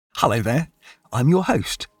Hello there, I'm your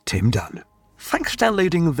host, Tim Dunn. Thanks for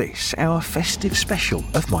downloading this, our festive special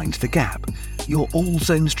of Mind the Gap, your All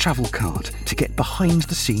Zones travel card to get behind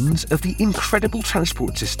the scenes of the incredible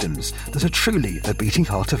transport systems that are truly the beating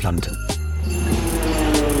heart of London.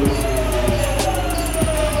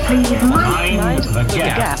 Please mind the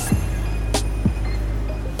gap.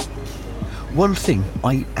 One thing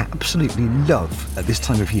I absolutely love at this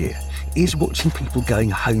time of year is watching people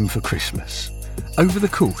going home for Christmas. Over the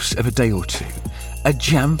course of a day or two, a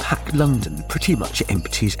jam-packed London pretty much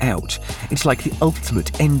empties out. It's like the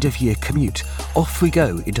ultimate end-of-year commute. Off we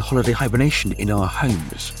go into holiday hibernation in our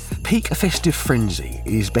homes. Peak festive frenzy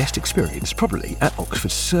is best experienced probably at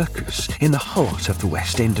Oxford Circus, in the heart of the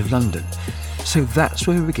West End of London. So that's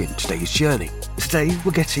where we begin today's journey. Today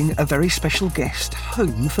we're getting a very special guest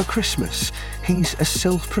home for Christmas. He's a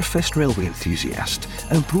self-professed railway enthusiast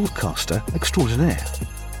and broadcaster extraordinaire.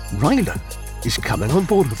 Rylan is coming on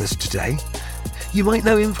board with us today. You might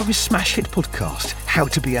know him from his smash hit podcast, How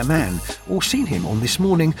to Be a Man, or seen him on This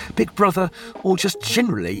Morning, Big Brother, or just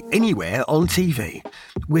generally anywhere on TV.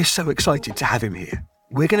 We're so excited to have him here.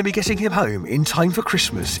 We're going to be getting him home in time for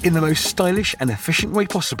Christmas in the most stylish and efficient way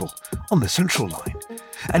possible on the Central Line.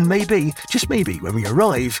 And maybe, just maybe, when we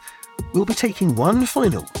arrive, we'll be taking one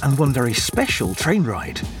final and one very special train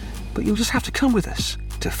ride. But you'll just have to come with us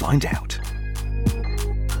to find out.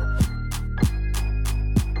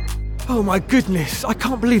 Oh my goodness, I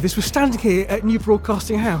can't believe this. We're standing here at New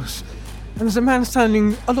Broadcasting House and there's a man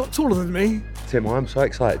standing a lot taller than me. Tim, I'm so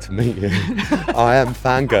excited to meet you. I am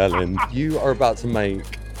fangirling. You are about to make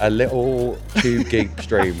a little Tube Geek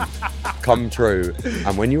dream come true.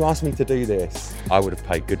 And when you asked me to do this, I would have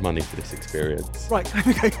paid good money for this experience. Right,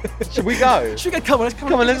 Should we go? Should we go?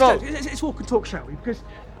 Come on, let's go. Let's walk and talk, shall we? Because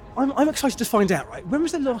I'm excited to find out, right? When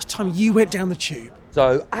was the last time you went down the tube?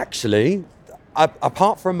 So actually,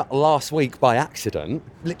 apart from last week by accident,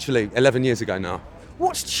 literally 11 years ago now.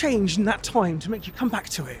 What's changed in that time to make you come back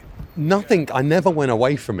to it? Nothing. I never went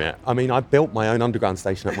away from it. I mean, I built my own underground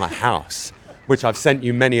station at my house, which I've sent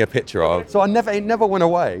you many a picture of. So it never went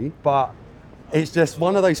away, but it's just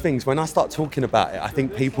one of those things, when I start talking about it, I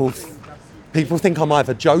think people think I'm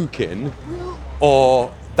either joking or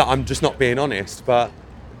that I'm just not being honest. But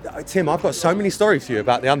Tim, I've got so many stories for you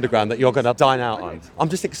about the underground that you're going to dine out on. I'm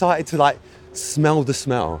just excited to smell the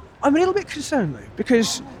smell. I'm a little bit concerned though,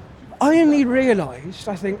 because I only realised,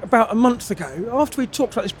 I think, about a month ago, after we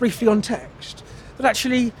talked about this briefly on text, that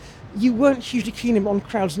actually you weren't hugely keen on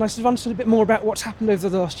crowds, and I sort of understood a bit more about what's happened over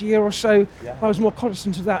the last year or so. Yeah. I was more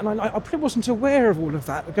cognizant of that, and I probably wasn't aware of all of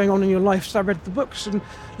that going on in your life, so I read the books and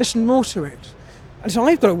listened more to it. And so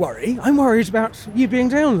I've got to worry. I'm worried about you being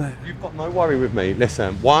down there. You've got no worry with me.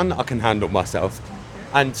 Listen, one, I can handle myself,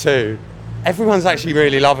 and two, everyone's actually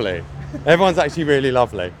really lovely. Everyone's actually really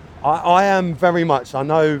lovely. I am very much, I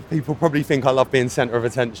know people probably think I love being centre of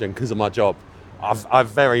attention because of my job. I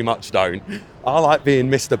very much don't. I like being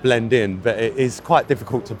Mr. Blend In, but it is quite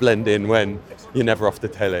difficult to blend in when you're never off the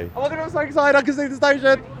telly. Oh my God, I'm so excited, I can see the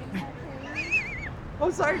station.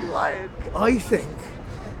 I'm so excited. I think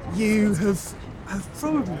you have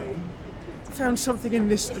probably found something in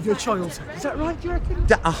this of your childhood. Is that right, do you reckon?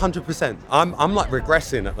 100%. I'm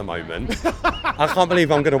regressing at the moment. I can't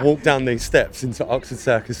believe I'm going to walk down these steps into Oxford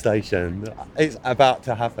Circus Station. It's about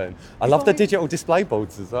to happen. I love the digital display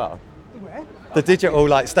boards as well. Where? The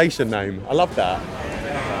digital station name. I love that.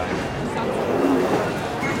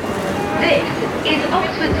 This is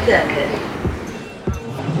Oxford Circus.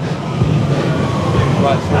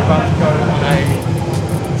 Right, so we're about to go on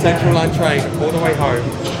a Central Line train all the way home,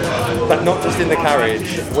 but not just in the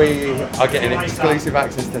carriage. We are getting exclusive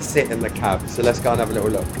access to sit in the cab, so let's go and have a little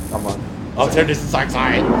look. Come on. Oh, Tim, this is so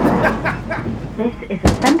exciting. This is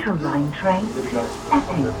a Central Line train.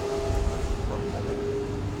 Epping.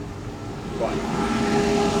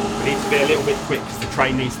 We need to be a little bit quick because the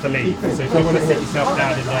train needs to leave. So if you want to sit yourself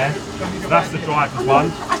down in there, so that's the driver's one.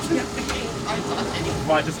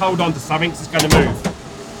 Right, just hold on to something, 'cause it's going to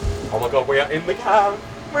move. Oh my God, we are in the cab.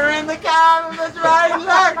 We're in the cab of the train,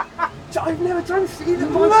 look! I've never done either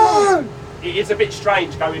by car. It is a bit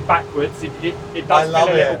strange going backwards. It does feel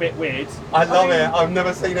a little bit weird. I love it. I've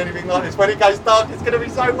never seen anything like this. When it goes dark, it's going to be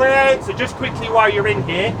so weird. So just quickly while you're in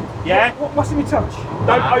here, yeah? What's in your touch?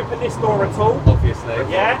 Don't open this door at all. Obviously.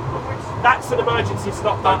 Yeah? That's an emergency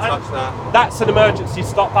stop button. Don't touch that. That's an emergency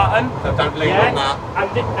stop button. So don't leave on that.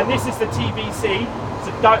 And this is the TBC,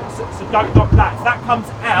 so don't knock that. If that comes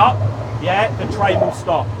out, yeah, the train will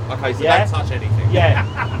stop. Okay, so yeah? don't touch anything. Yeah.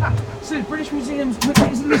 So the British Museum's,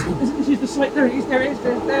 isn't this the site? There it is, there.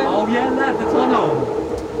 Oh yeah, lad, the tunnel.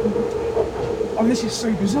 Oh, this is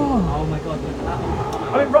so bizarre. Oh my God, look at that.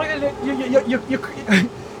 I mean, right,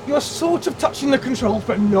 you're sort of touching the controls,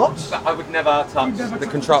 but not. But I would never touch the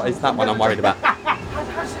control. It's that one I'm worried about. How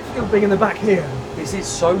does it feel being in the back here? This is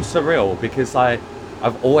so surreal because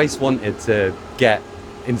I've always wanted to get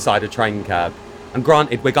inside a train cab. And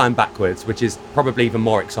granted, we're going backwards, which is probably even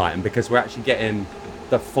more exciting because we're actually getting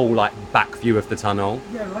the full like back view of the tunnel.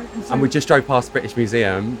 Yeah, right. And we just drove past the British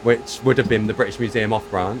Museum, which would have been the British Museum off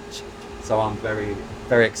branch. So I'm very,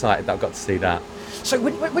 very excited that I've got to see that. So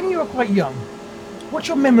when you were quite young, what's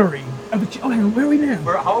your memory of the... Oh, hang on, where are we now?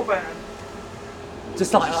 We're at Holborn.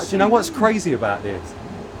 Just like, do you know what's crazy about this?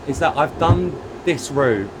 Is that I've done this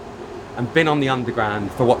route and been on the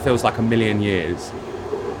underground for what feels like a million years.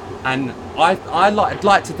 And I'd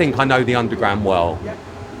like to think I know the underground well. Yeah.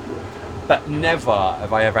 But never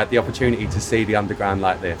have I ever had the opportunity to see the underground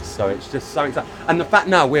like this. So it's just so exciting. And the fact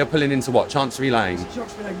now we're pulling into what? Chancery Lane.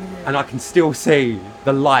 And I can still see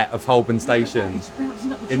the light of Holborn Station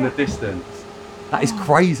in the distance. That is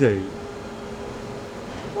crazy.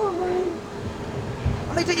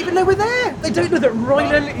 And they don't even know we're there. They don't know that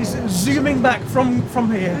Rylan is zooming back from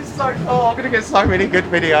here. It's so cool. I'm going to get so many good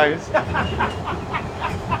videos.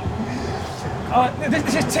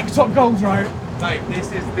 This is TikTok gold, right? Mate,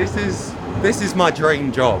 this is my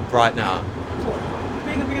dream job right now.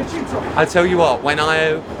 Being a tube driver. I tell you what,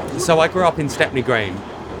 I grew up in Stepney Green,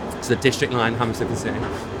 it's the district line, Hammersmith City,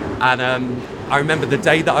 and I remember the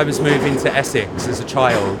day that I was moving to Essex as a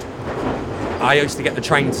child. I used to get the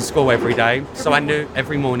train to school every day, so I knew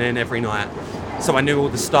every morning, every night. So I knew all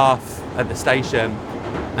the staff at the station,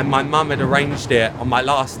 and my mum had arranged it on my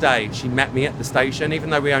last day. She met me at the station, even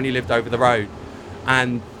though we only lived over the road,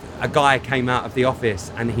 and a guy came out of the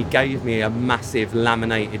office and he gave me a massive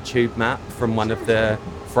laminated tube map from one of the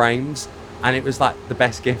frames, and it was like the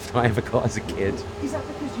best gift I ever got as a kid. Is that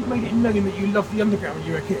because you made it known that you loved the underground when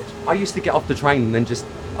you were a kid? I used to get off the train and then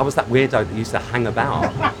I was that weirdo that used to hang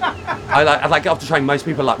about. I'd get off the train, most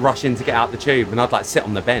people like rush in to get out the tube, and I'd like sit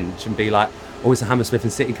on the bench and be like, oh, is the Hammersmith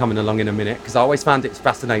and City coming along in a minute? Because I always found it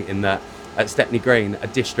fascinating that at Stepney Green, a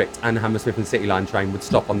district and Hammersmith and City line train would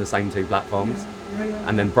stop on the same two platforms.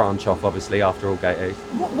 And then branch off, obviously, after Aldgate East.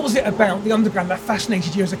 What was it about the underground that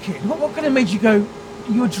fascinated you as a kid? What kind of made you go,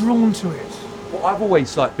 you were drawn to it? Well, I've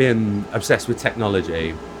always been obsessed with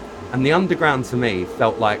technology, and the underground to me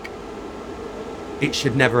felt like it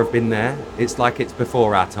should never have been there. It's like it's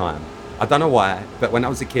before our time. I don't know why, but when I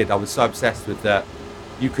was a kid, I was so obsessed with that.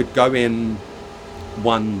 You could go in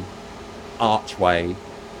one archway,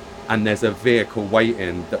 and there's a vehicle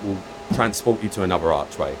waiting that will transport you to another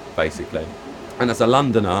archway, basically. And as a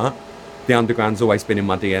Londoner, the underground's always been in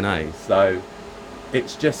my DNA. So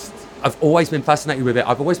it's just, I've always been fascinated with it.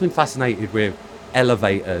 I've always been fascinated with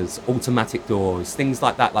elevators, automatic doors, things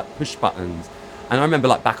like that, like push buttons. And I remember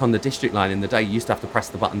like back on the district line in the day, you used to have to press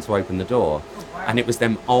the button to open the door. And it was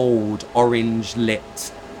them old orange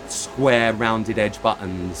lit, square rounded edge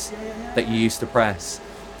buttons that you used to press.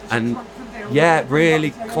 And yeah, really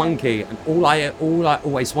clunky. And all I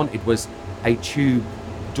always wanted was a tube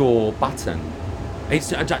door button. It's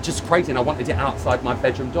just crazy, and I wanted it outside my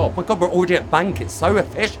bedroom door. My God, we're already at Bank. It's so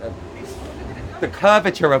efficient. The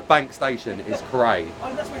curvature of Bank Station is great.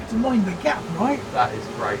 Oh, that's where you have to mind the gap, right? That is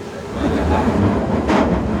crazy.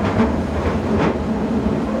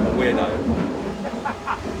 Weirdo.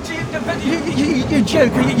 You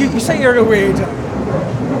joke. You say you're a weirdo.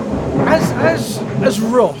 As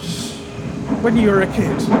Ross, when you were a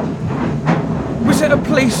kid, was it a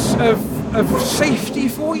place of safety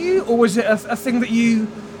for you, or was it a thing that you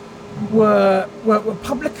were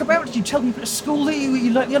public about? Did you tell people at school that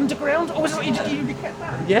you like the underground, or was it you kept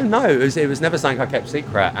that? Yeah, no, it was never something I kept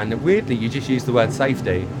secret. And weirdly, you just used the word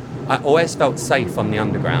safety. I always felt safe on the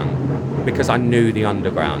underground because I knew the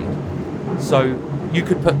underground. So you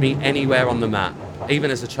could put me anywhere on the map. Even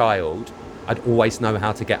as a child, I'd always know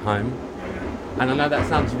how to get home. And I know that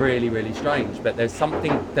sounds really, really strange, but there's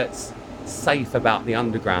something that's safe about the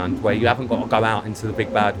underground where you haven't got to go out into the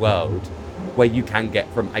big bad world, where you can get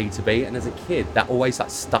from A to B. And as a kid, that always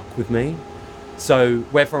stuck with me. So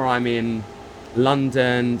whether I'm in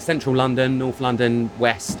London, central London, North London,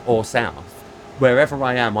 west or south, wherever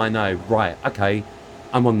I am, I know, right, okay,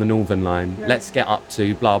 I'm on the Northern Line. Yeah. Let's get up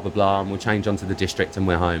to blah, blah, blah, and we'll change onto the district and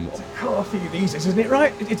we're home. It's a car for you these days, isn't it,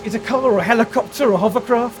 right? It's a car or a helicopter or a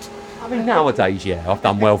hovercraft. I mean, nowadays, yeah, I've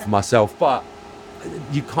done well for myself, but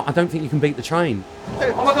you can't. I don't think you can beat the train.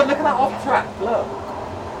 Oh my God, look at that off track, look.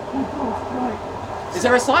 Oh God, right. Is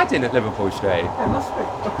there a siding at Liverpool Street? There must be.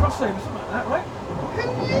 A crossover, something like that, right?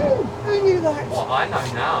 Who knew that? Well, I know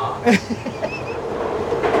now.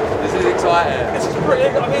 really excited. This is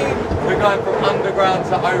brilliant. I mean, We're going from underground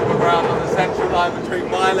to overground on the central line between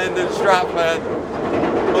Mile End and Stratford.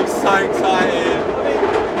 I'm so excited.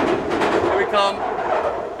 Here we come.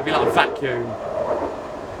 It'll be like a vacuum.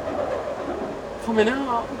 Coming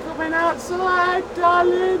out. We're coming outside,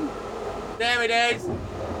 darling. There it is.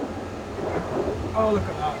 oh, look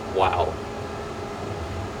at that. Wow.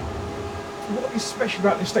 What is special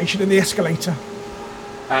about this station and the escalator?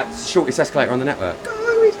 It's the shortest escalator on the network.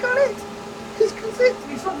 Oh, he's got it. He's got it.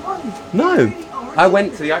 He's not lying. No. I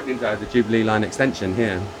went to the opening day of the Jubilee Line extension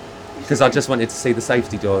here because I just wanted to see the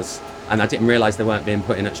safety doors and I didn't realise they weren't being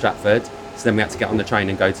put in at Stratford. So then we had to get on the train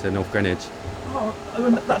and go to North Greenwich. Oh, I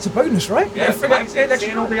mean, that's a bonus, right?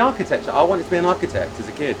 Seeing all the architecture. I wanted to be an architect as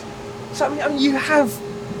a kid. So, I mean, you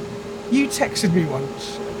texted me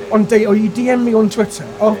once on day, or you DM'd me on Twitter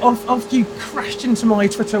after you crashed into my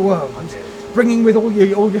Twitter world, bringing with all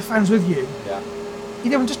your fans with you. Yeah. You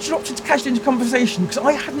know, and just dropped into casually into conversation because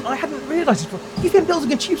I hadn't realised it. You've been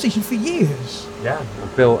building a tube station for years. Yeah. I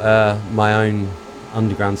built my own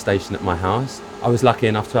underground station at my house. I was lucky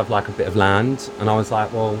enough to have like a bit of land, and I was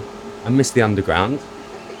like, well, I miss the underground,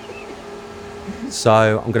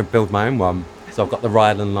 so I'm going to build my own one. So I've got the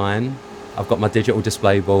Rylan line, I've got my digital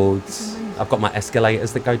display boards, I've got my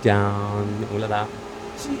escalators that go down, all of that.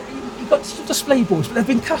 So you've got display boards, but they've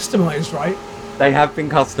been customised, right? They have been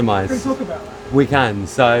customised. Can we talk about that? We can.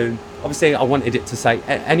 So obviously I wanted it to say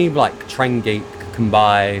any like train geek can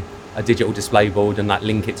buy a digital display board and like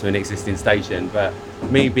link it to an existing station, but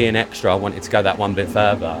me being extra, I wanted to go that one bit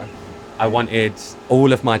further. I wanted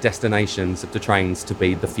all of my destinations of the trains to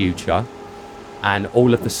be the future and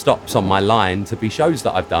all of the stops on my line to be shows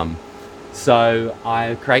that I've done. So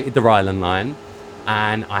I created the Rylan line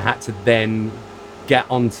and I had to then get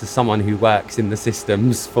onto someone who works in the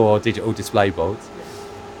systems for digital display boards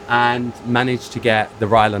and managed to get the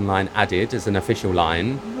Rylan line added as an official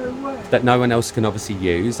line that no one else can obviously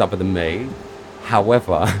use other than me.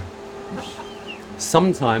 However,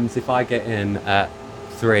 sometimes if I get in at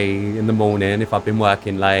 3 in the morning, if I've been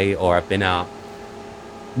working late or I've been out,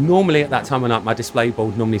 normally at that time of night my display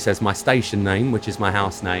board normally says my station name, which is my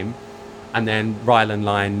house name, and then Rylan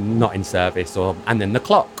line not in service, and then the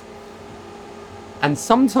clock. And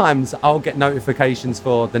sometimes I'll get notifications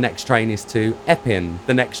for the next train is to Epping,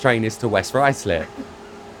 the next train is to West Ruislip.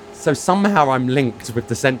 So somehow I'm linked with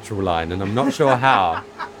the central line and I'm not sure how.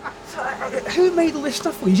 Who made all this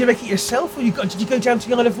stuff for you? Did you make it yourself, or did you go down to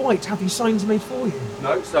the Isle of Wight to have these signs made for you?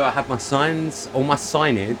 No, so I had my signs, all my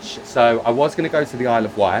signage. So I was going to go to the Isle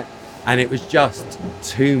of Wight, and it was just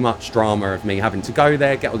too much drama of me having to go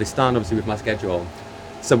there, get all this done, obviously with my schedule.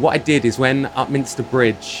 So what I did is when Upminster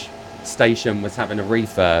Bridge station was having a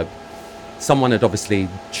refurb, someone had obviously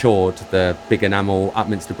chored the big enamel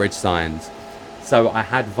Upminster Bridge signs. So I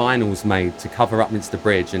had vinyls made to cover Upminster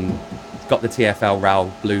Bridge and got the TfL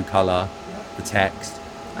rail blue colour, the text,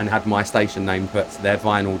 and had my station name put there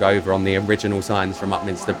vinyled over on the original signs from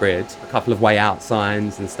Upminster Bridge. A couple of way out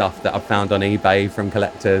signs and stuff that I found on eBay from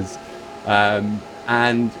collectors.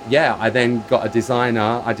 And yeah, I then got a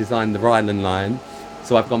designer. I designed the Rylan line.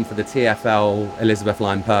 So I've gone for the TfL Elizabeth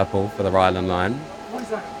line purple for the Rylan line. Why is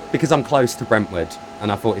that? Because I'm close to Brentwood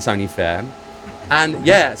and I thought it's only fair. And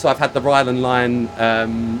yeah, so I've had the Rylan line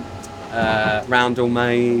roundel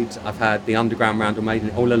made, I've had the underground roundel made,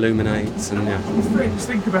 and it all illuminates. And yeah. Friends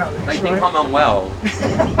think about this, They think I'm unwell.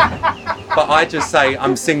 But I just say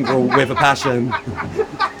I'm single with a passion.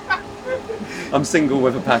 I'm single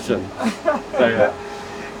with a passion. So yeah.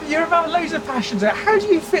 You're about loads of passions. How do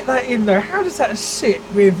you fit that in there? How does that sit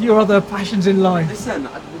with your other passions in life? Listen,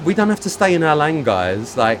 we don't have to stay in our lane,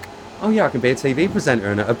 guys. Like, oh yeah, I can be a TV presenter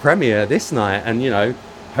and at a premiere this night and, you know,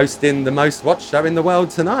 hosting the most watched show in the world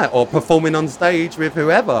tonight or performing on stage with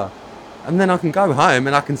whoever. And then I can go home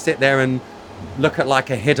and I can sit there and look at like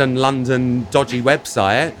a hidden London dodgy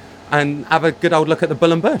website and have a good old look at the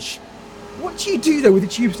Bull and Bush. What do you do though with the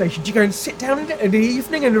tube station? Do you go and sit down in it in the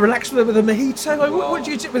evening and relax with a mojito? Like, Well, what do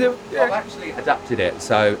you do with it? I've actually adapted it,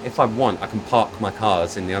 so if I want, I can park my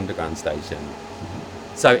cars in the underground station.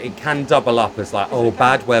 So it can double up as like, oh,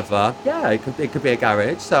 bad weather. Yeah, it could be a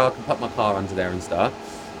garage, so I can put my car under there and stuff.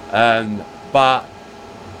 But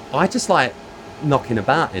I just like knocking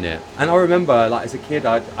about in it. And I remember, like as a kid,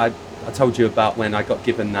 I told you about when I got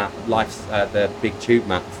given that the big tube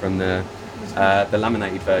map from the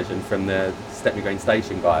laminated version from the Stepney Green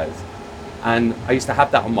Station guys. And I used to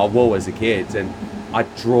have that on my wall as a kid, and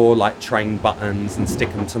I'd draw like train buttons and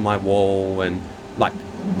stick them to my wall and like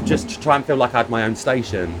just to try and feel like I had my own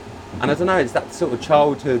station. And I don't know, it's that sort of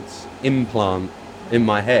childhood implant in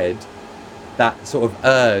my head that sort of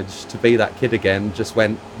urge to be that kid again just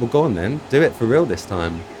went, well, go on then, do it for real this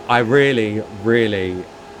time. I really, really,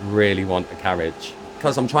 really want a carriage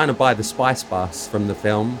because I'm trying to buy the Spice bus from the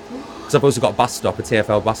film. Because I've also got a bus stop, a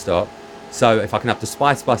TfL bus stop. So if I can have the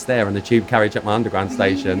Spice bus there and the tube carriage at my underground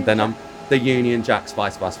station, then I'm the Union Jack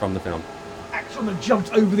Spice bus from the film. Actual that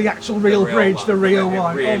jumped over the actual real bridge, one. the real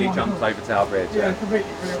one. It really oh jumps God. over Tower Bridge. Yeah,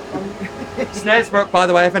 completely real. Snaresbrook, by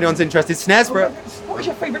the way, if anyone's interested, Snaresbrook. What was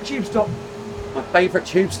your favourite tube stop? My favourite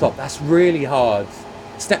tube stop, that's really hard.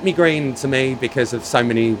 Stepney Green to me because of so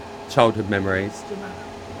many childhood memories.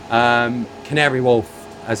 Canary Wharf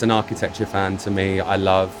as an architecture fan to me, I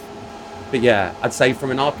love. But yeah, I'd say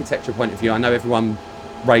from an architecture point of view, I know everyone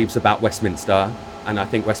raves about Westminster, and I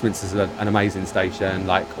think Westminster's an amazing station,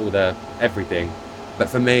 like all the everything. But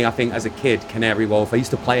for me, I think as a kid, Canary Wharf, I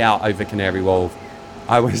used to play out over Canary Wharf.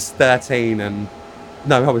 I was 13 and,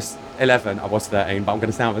 no, I was 11. I was 13, but I'm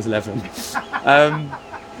going to say I was 11.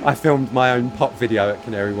 I filmed my own pop video at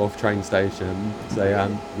Canary Wharf train station. So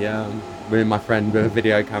yeah, me and my friend with a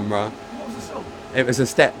video camera. What was the song? It was a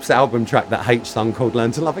Steps album track that H sung called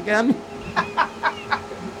Learn to Love Again.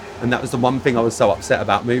 And that was the one thing I was so upset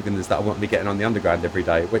about moving, is that I wouldn't be getting on the underground every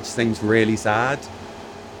day, which seems really sad.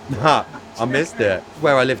 I missed it.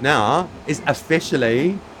 Where I live now is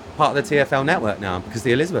officially part of the TfL network now because of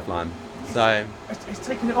the Elizabeth line. So It's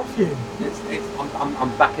taking it off you.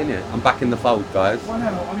 I'm back in it. I'm back in the fold, guys. Wow,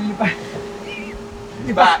 I mean, you're back.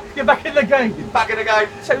 Back. You're back in the game. Back in the game.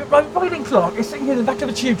 So, Rylan Clark is sitting here in the back of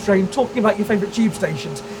a tube train talking about your favourite tube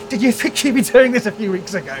stations. Did you think you'd be doing this a few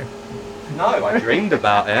weeks ago? No, I dreamed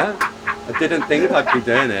about it. I didn't think I'd be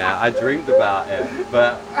doing it. I dreamed about it.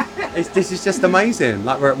 But this is just amazing.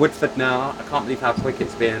 Like, we're at Woodford now. I can't believe how quick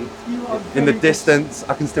it's been. In the distance,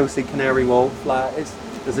 I can still see Canary Wharf. Like,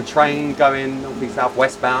 there's a train going North East South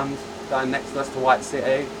westbound, going next to us to White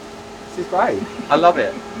City. This is great. I love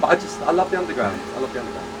it. But I love the underground. I love the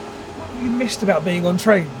underground. What you missed about being on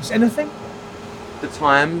trains? Anything? The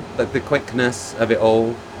time, the quickness of it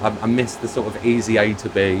all. I miss the sort of easy A to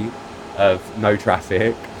B of no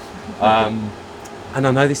traffic. And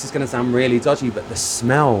I know this is going to sound really dodgy, but the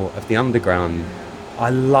smell of the underground,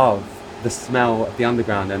 I love the smell of the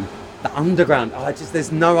underground. And the underground,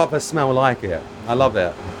 there's no other smell like it. I love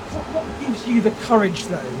it. What gives you the courage,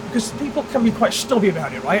 though? Because people can be quite snobby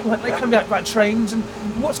about it, right? Like, they come back about trains, and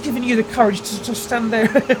what's giving you the courage to stand there?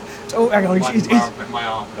 Oh, hang on,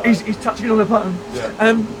 he's touching on the button.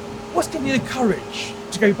 Yeah. What's giving you the courage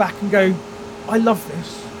to go back and go, I love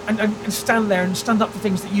this, and stand there and stand up for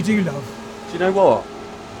things that you do love? Do you know what?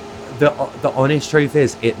 The honest truth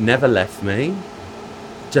is, it never left me.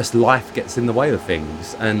 Just life gets in the way of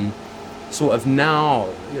things, and sort of now,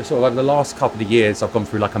 sort of over the last couple of years, I've gone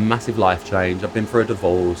through like a massive life change. I've been through a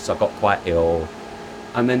divorce. I got quite ill,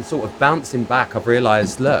 and then sort of bouncing back, I've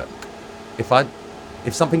realised, look,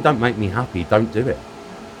 if something don't make me happy, don't do it.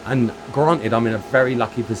 And granted, I'm in a very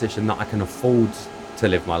lucky position that I can afford to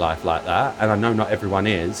live my life like that, and I know not everyone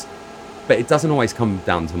is, but it doesn't always come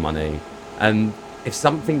down to money. And if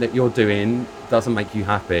something that you're doing doesn't make you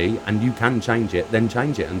happy and you can change it, then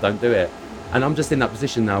change it and don't do it. And I'm just in that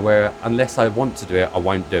position now where unless I want to do it, I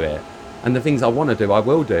won't do it. And the things I want to do, I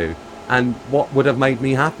will do. And what would have made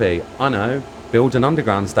me happy? I know, build an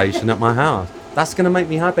underground station at my house. That's going to make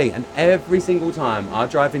me happy. And every single time I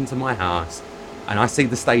drive into my house and I see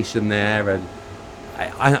the station there, and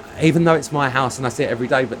I even though it's my house and I see it every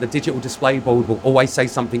day, but the digital display board will always say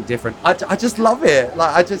something different. I just love it.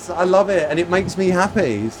 Like, I love it, and it makes me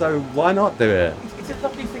happy. So why not do it? It's a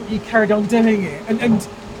lovely thing you carried on doing it. And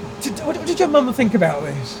what did your mum think about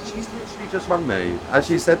this? She's literally just rung me as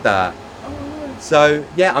you said that. So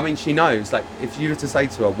yeah, I mean, she knows. Like, if you were to say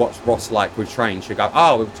to her, "What's Ross like with train?" she'd go,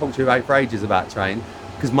 "Oh, we've talked to you for ages about train."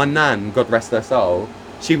 Because my nan, God rest her soul,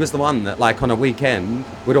 she was the one that, like, on a weekend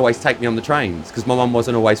would always take me on the trains because my mum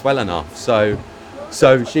wasn't always well enough. So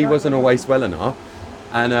she wasn't always well enough,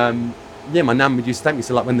 and yeah, my nan would used to take me.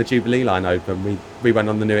 So like when the Jubilee line opened, we went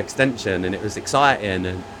on the new extension, and it was exciting.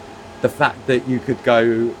 And the fact that you could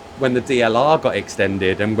go when the DLR got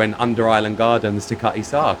extended and went under Island Gardens to Cutty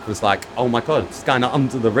Sark was like, oh my God, it's going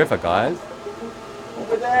under the river, guys.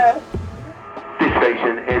 Over there. This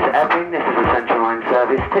station is Epping. This is a Central Line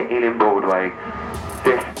service to Ealing Broadway.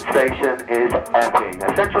 This station is Epping,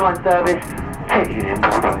 a Central Line service to Ealing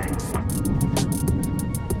Broadway.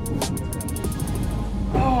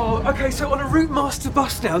 Oh, okay, so on a Route Master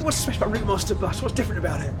bus now. What's special about Route Master bus? What's different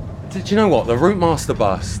about it? Did you know what? The Route Master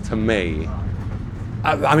bus, to me,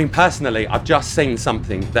 I mean, personally, I've just seen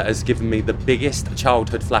something that has given me the biggest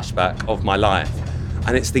childhood flashback of my life.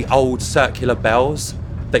 And it's the old circular bells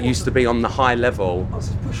that used to be on the high level Oh,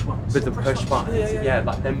 so push ones. with the push buttons. Yeah,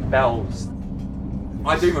 like them bells.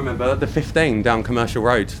 I do remember the 15 down Commercial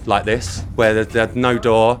Road like this, where there had no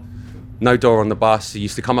door on the bus. You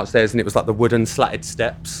used to come upstairs and it was like the wooden slatted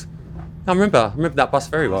steps. I remember that bus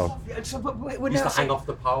very well. Yeah, so, but we're Used now to hang off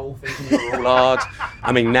the pole, thinking we were all hard.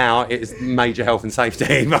 I mean, now it is major health and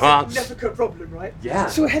safety. But never a problem, right? Yeah.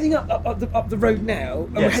 So we're heading up the road now,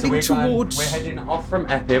 and yeah, we're heading towards. We're heading off from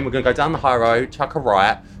Epping. We're going to go down the high road, chuck a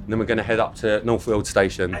right, and then we're going to head up to Northfield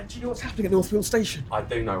Station. And do you know what's happening at Northfield Station? I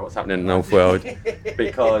do know what's happening in Northfield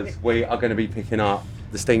because we are going to be picking up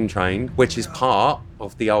the steam train, which is part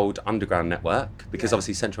of the old underground network, because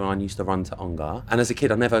obviously Central Line used to run to Ongar. And as a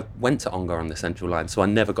kid, I never went to Ongar on the Central Line, so I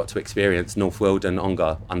never got to experience Northfield and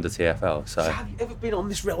Ongar under TfL. So have you ever been on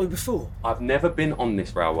this railway before? I've never been on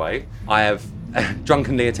this railway. I have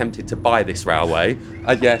drunkenly attempted to buy this railway.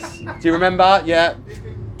 Yes. Do you remember? Yeah.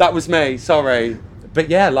 That was me. Sorry. But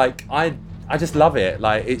yeah, like, I just love it.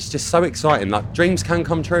 Like, it's just so exciting. Like, dreams can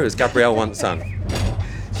come true, as Gabrielle once sang.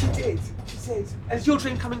 She did. And is your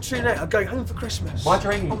dream coming true now, going home for Christmas? My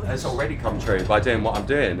dream has already come true by doing what I'm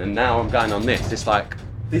doing, and now I'm going on this. It's like,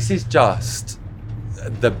 this is just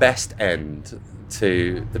the best end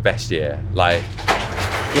to the best year. Like,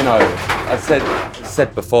 you know, I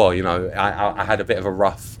said before, you know, I had a bit of a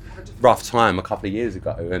rough time a couple of years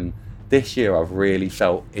ago, and this year I've really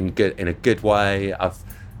felt in a good way.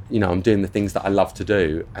 I'm doing the things that I love to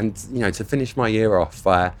do, and you know, to finish my year off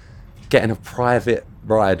by getting a private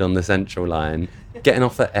ride on the Central Line, getting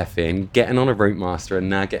off at Epping, getting on a Route Master, and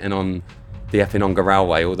now getting on the Epping-Ongar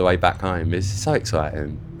Railway all the way back home is so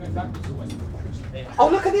exciting. Oh,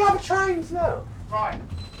 look at the other trains now. Right.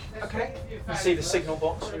 Okay. You see the signal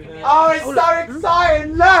box through there? Oh, it's so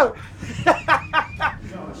exciting! Look!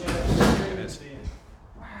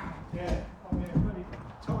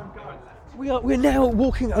 We're now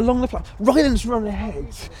walking along the platform. Rylan's run ahead.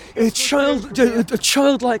 A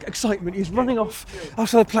childlike excitement. He's running off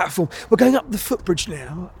outside the platform. We're going up the footbridge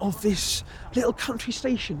now of this little country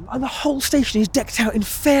station, and the whole station is decked out in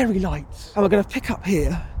fairy lights. And we're going to pick up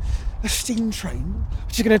here a steam train,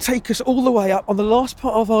 which is going to take us all the way up on the last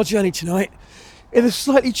part of our journey tonight in the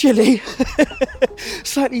slightly chilly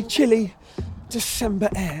December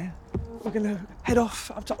air. We're going to head off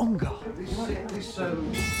up to Ongar.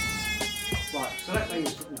 Right, so that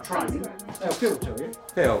means the train. Phil, tell you.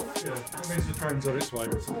 Phil. Yeah, that means the train's on its way.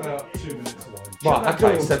 It's about 2 minutes away. Right,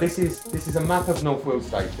 okay, so this is a map of Northfield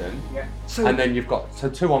Station, Yeah. and then you've got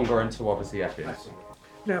two Ongar and two obviously Epping.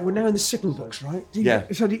 Now we're now in the signal box, right? Yeah.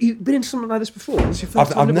 So you've been in something like this before? This is your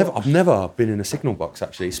first time in a box? I've never been in a signal box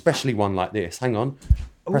actually, especially one like this. Hang on,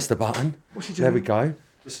 press the button. What's he There we doing? go.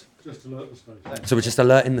 Just alert the station. So we're just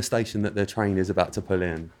alerting the station that the train is about to pull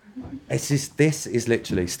in. This is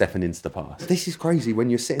literally stepping into the past. This is crazy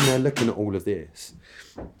when you're sitting there looking at all of this.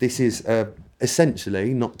 This is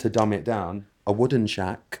essentially, not to dumb it down, a wooden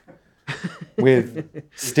shack with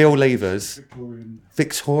steel levers,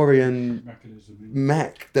 Victorian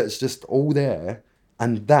mech that's just all there,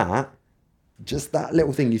 and just that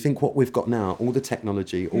little thing. You think what we've got now, all the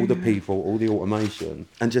technology, all the people, all the automation,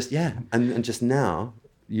 and just and just now.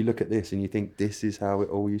 You look at this and you think this is how it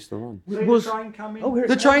all used to run. The train coming? Oh, here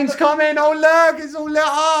The train's coming! Oh look, it's all lit up!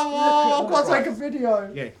 Oh, I've got to take a video.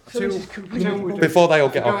 Yeah, Before they all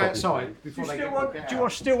get go off. outside. Before they get out. Do you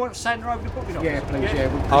still want Santa over the booking office? Yeah, please,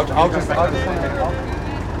 yeah. I'll just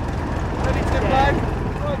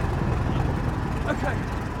Okay.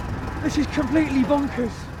 This is completely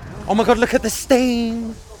bonkers. Oh my god, look at the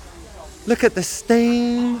steam! Look at the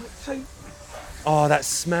steam! So, Oh, that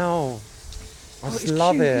smell. I just it's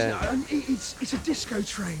love cute, it. isn't it? It's a disco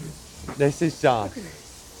train. This is just.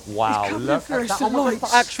 Wow, It's covered look in at that. fluorescent Oh my God,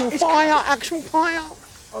 lights. actual It's fire, actual fire.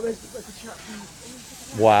 Oh, there's the chap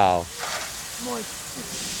who... Wow.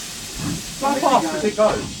 How fast does it go?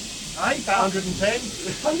 About 110.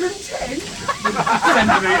 110?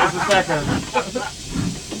 Centimetres a second.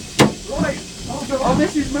 Right. Oh,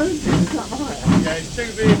 this is moving. Is that right? Yeah, it's two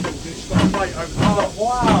vehicles. It's got a plate over the top.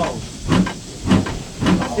 Wow.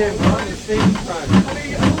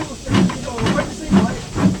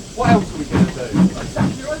 What else are we going to do?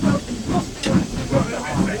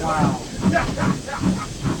 Wow.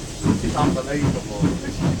 This is unbelievable.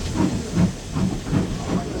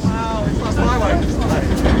 Wow, it's like highway.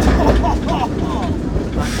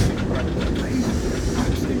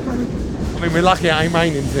 I mean, we're lucky it ain't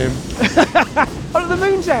raining, Tim. Oh, the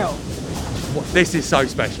moon's out. This is so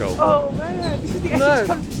special. Oh man, this is the Essex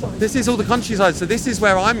countryside. This is all the countryside, so this is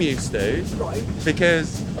where I'm used to, Right.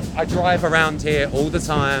 because I drive around here all the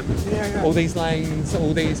time, Yeah. all these lanes,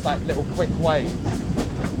 all these like little quick ways.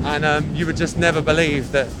 And you would just never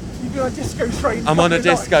believe that You've been on a disco train. I'm on a Friday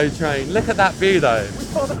disco night train. Look at that view though.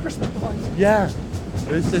 With Father Christmas behind you. Yeah,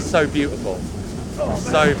 it's just so beautiful. Oh,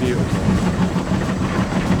 So beautiful.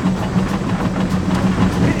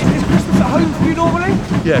 Is Christmas at home for you normally?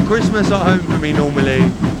 Yeah, Christmas at home for me normally.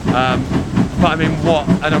 But I mean, what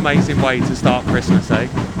an amazing way to start Christmas, eh?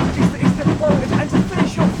 And to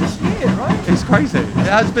finish off this year, right? It's crazy. It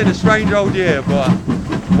has been a strange old year, but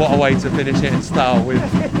what a way to finish it in style with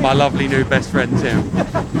my lovely new best friend Tim.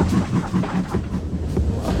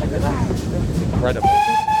 Incredible.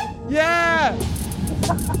 Yeah!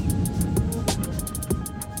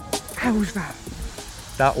 How was that?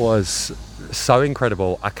 That was so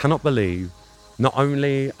incredible. I cannot believe not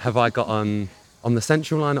only have I got on the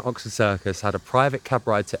Central Line at Oxford Circus, had a private cab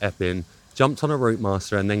ride to Epping, jumped on a Route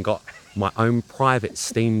Master and then got my own private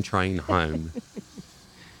steam train home.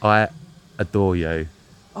 I adore you.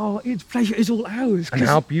 Oh, it's pleasure is all ours. And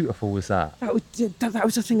how beautiful was that? That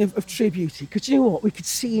was a thing of true beauty. Because you know what? We could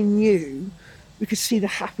see in you, we could see the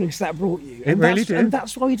happiness that brought you. It really did. And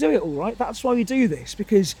that's why we do it all, right? That's why we do this,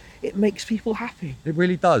 because it makes people happy. It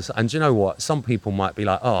really does. And do you know what? Some people might be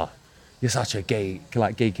like, oh, you're such a geek,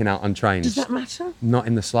 like geeking out on trains. Does that matter? Not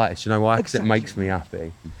in the slightest. You know why? Because Exactly. it makes me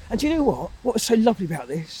happy. And do you know what? What was so lovely about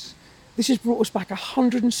this? This has brought us back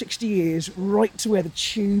 160 years, right to where the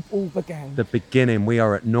tube all began. The beginning, we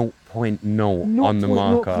are at 0.0 on the 0.0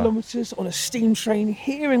 marker. kilometres on a steam train,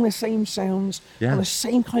 hearing the same sounds Yeah. on the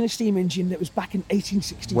same kind of steam engine that was back in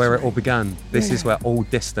 1863. Where it all began. This is Yeah. where all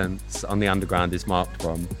distance on the underground is marked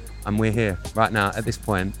from. And we're here right now at this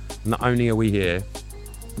point. Not only are we here,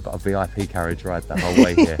 we've got a VIP carriage ride the whole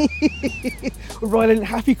way here. Rylan,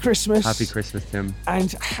 happy Christmas. Happy Christmas, Tim.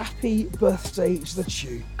 And happy birthday to the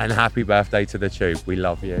tube. And happy birthday to the tube. We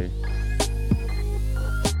love you.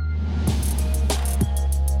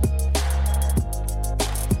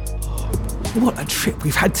 What a trip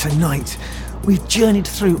we've had tonight. We've journeyed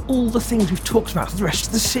through all the things we've talked about for the rest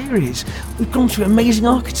of the series. We've gone through amazing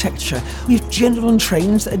architecture. We've journeyed on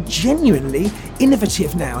trains that are genuinely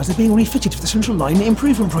innovative now as they're being refitted for the Central Line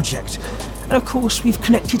Improvement Project. And of course, we've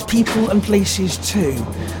connected people and places too.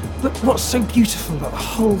 But what's so beautiful about the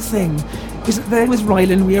whole thing is that there with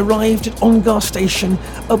Rylan we arrived at Ongar Station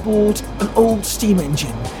aboard an old steam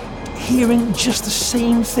engine, hearing just the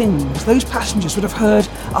same things those passengers would have heard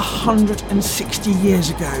 160 years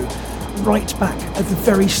ago, right back at the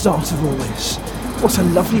very start of all this. What a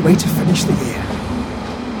lovely way to finish the year.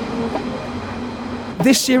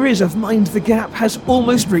 This series of Mind the Gap has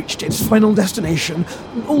almost reached its final destination.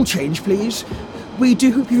 All change, please. We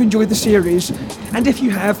do hope you enjoyed the series, and if you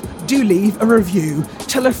have, do leave a review,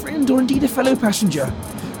 tell a friend or indeed a fellow passenger.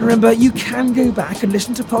 Remember, you can go back and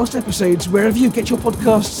listen to past episodes wherever you get your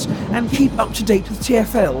podcasts and keep up to date with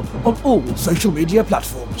TFL on all social media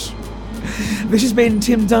platforms. This has been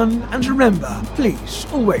Tim Dunn, and remember, please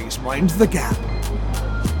always mind the gap.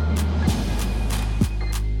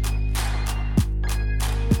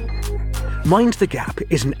 Mind the Gap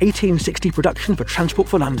is an 1860 production for Transport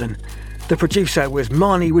for London. The producer was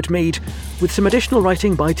Marnie Woodmead, with some additional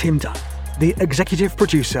writing by Tim Dunn. The executive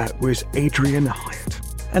producer was Adrian Hyatt.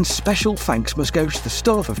 And special thanks must go to the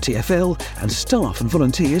staff of TFL and staff and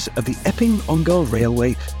volunteers of the Epping Ongar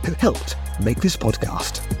Railway who helped make this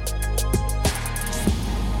podcast.